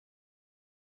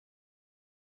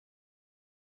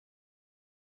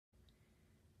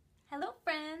Hello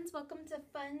friends, welcome to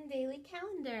Fun Daily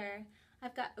Calendar.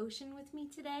 I've got Ocean with me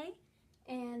today,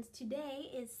 and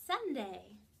today is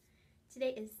Sunday.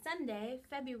 Today is Sunday,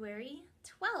 February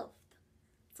 12th.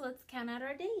 So let's count out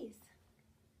our days.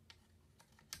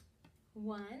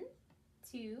 1,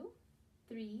 2,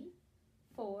 3,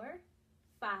 4,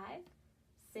 5,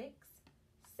 6,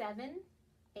 7,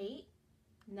 8,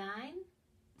 9,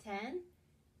 10,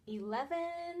 11,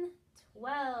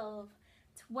 12.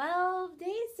 12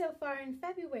 days so far in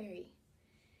February.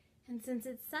 And since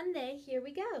it's Sunday, here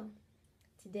we go.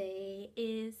 Today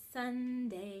is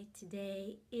Sunday,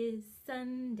 today is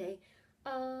Sunday.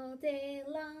 All day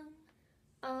long,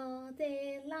 all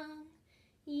day long.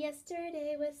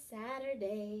 Yesterday was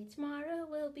Saturday, tomorrow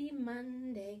will be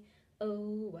Monday.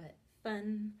 Oh, what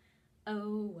fun,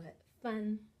 oh, what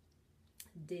fun.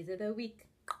 Days of the week,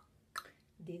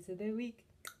 days of the week,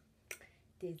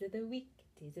 days of the week.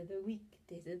 Days of the week,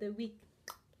 days of the week.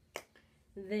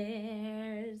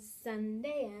 There's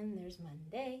Sunday and there's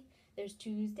Monday. There's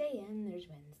Tuesday and there's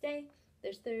Wednesday.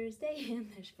 There's Thursday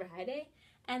and there's Friday.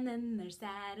 And then there's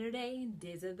Saturday.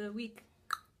 Days of the week.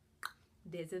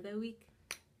 Days of the week.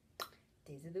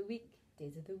 Days of the week.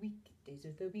 Days of the week. Days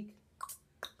of the week.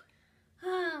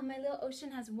 Ah, my little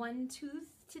Ocean has one tooth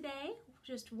today.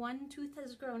 Just one tooth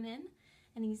has grown in.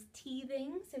 And he's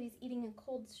teething, so he's eating a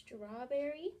cold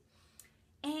strawberry.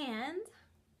 And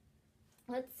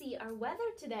let's see, our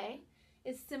weather today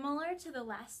is similar to the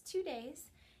last 2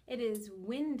 days. It is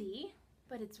windy,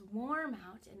 but it's warm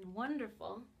out and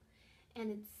wonderful. And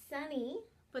it's sunny,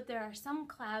 but there are some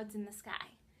clouds in the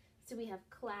sky. So we have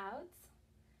clouds,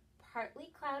 partly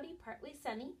cloudy, partly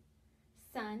sunny,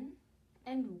 sun,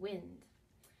 and wind.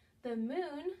 The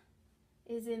moon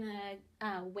is in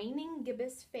a waning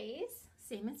gibbous phase,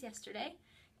 same as yesterday,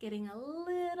 getting a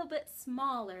little bit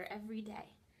smaller every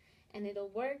day. And it'll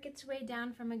work its way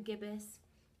down from a gibbous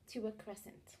to a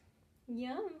crescent.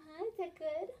 Yum, huh? Is that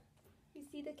good? You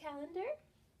see the calendar?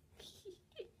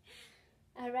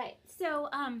 All right, so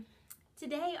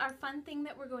today our fun thing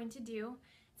that we're going to do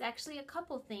is actually a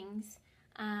couple things.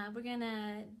 We're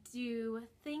gonna do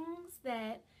things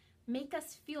that make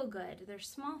us feel good. They're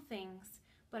small things,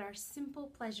 but are simple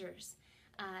pleasures.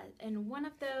 And one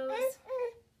of those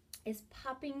is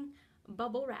popping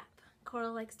bubble wrap.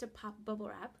 Coral likes to pop bubble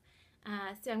wrap.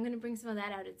 So I'm going to bring some of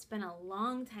that out. It's been a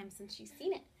long time since she's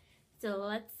seen it. So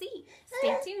let's see.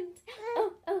 Stay tuned.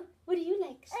 Oh, what do you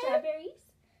like? Strawberries?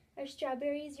 Are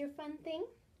strawberries your fun thing?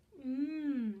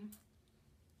 Mmm.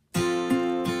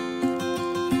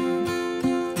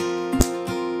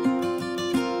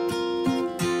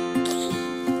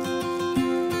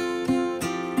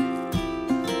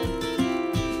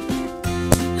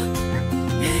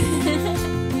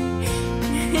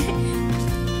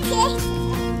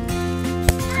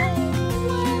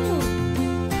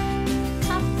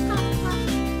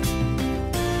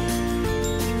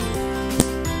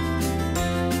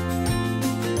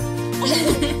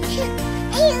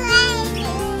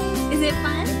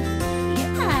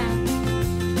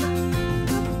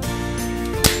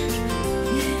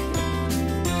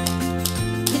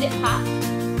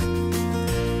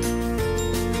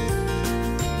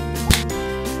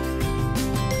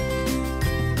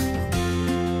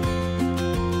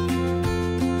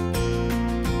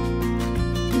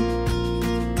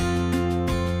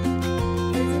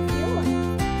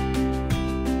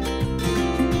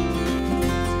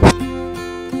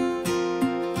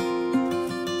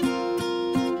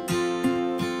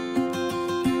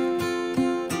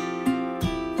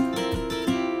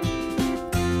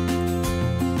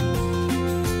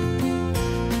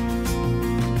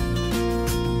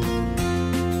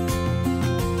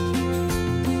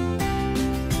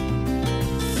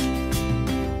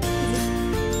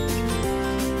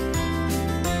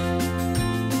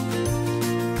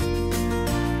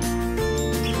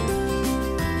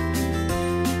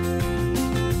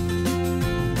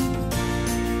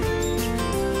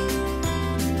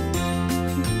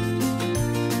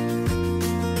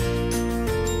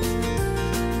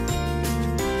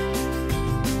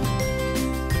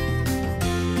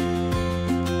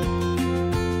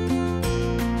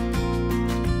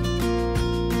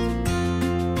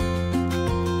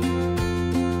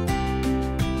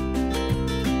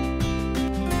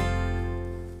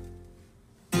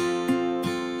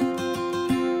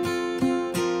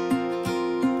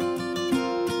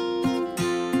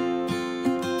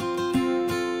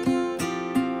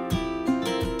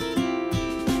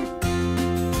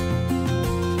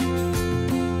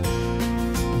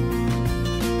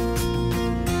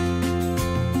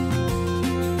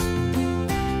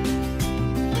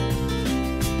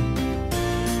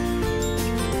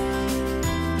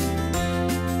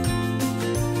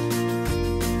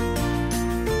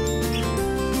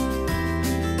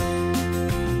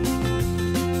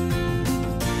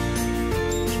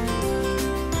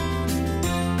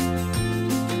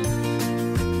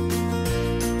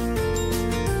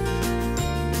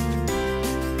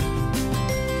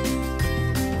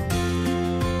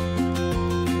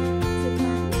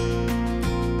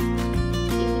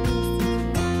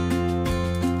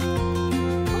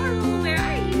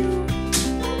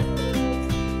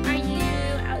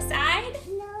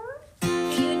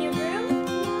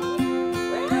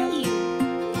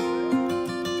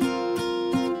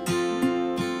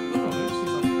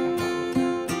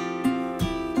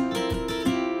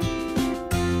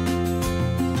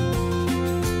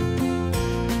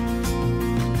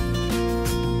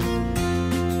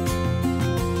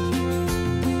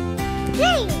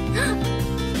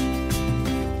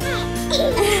 Go!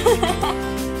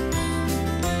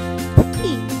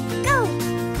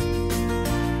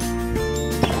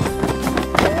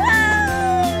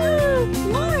 Whoa!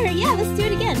 More! Yeah, let's do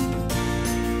it again.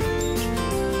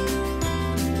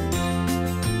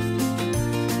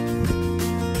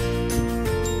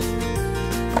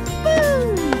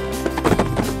 Boom!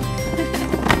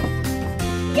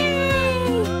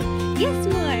 Yay! Yes,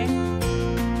 more!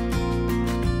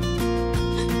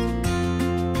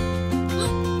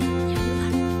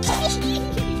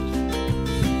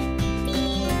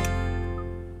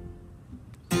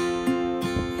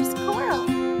 Where's Coral?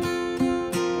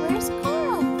 Where's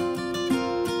Coral?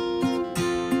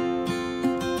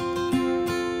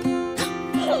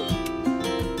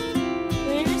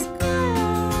 Where's Coral?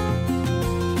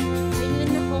 Are you in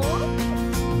the hole?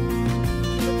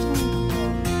 Looking in the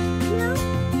hole. No?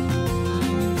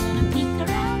 I'm gonna peek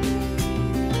around.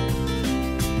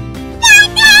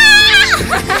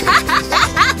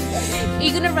 Are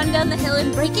you gonna run down the hill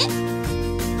and break it?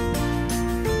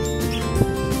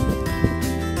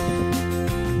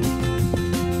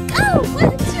 Go!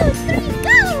 1, 2, 3!